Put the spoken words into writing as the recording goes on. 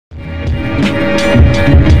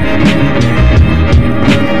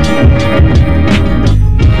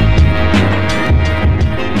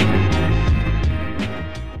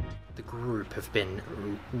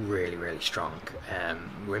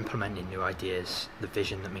new ideas, the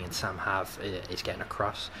vision that me and Sam have is getting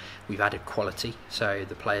across. We've added quality, so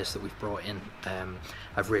the players that we've brought in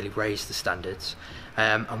have really raised the standards,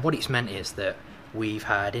 and what it's meant is that we've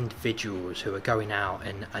had individuals who are going out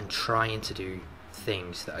and trying to do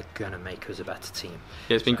things that are going to make us a better team.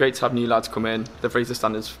 Yeah, it's been great to have new lads come in. They've raised the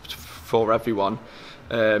standards for everyone,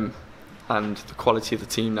 and the quality of the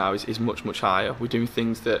team now is much, much higher. We're doing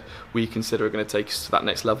things that we consider are going to take us to that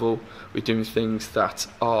next level. We're doing things that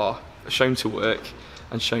are shown to work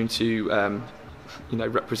and shown to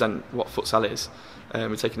represent what futsal is.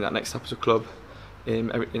 We're taking that next step as a club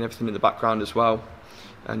in everything in the background as well.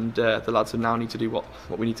 And the lads now need to do what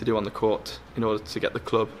we need to do on the court in order to get the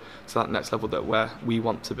club to that next level that where we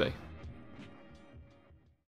want to be.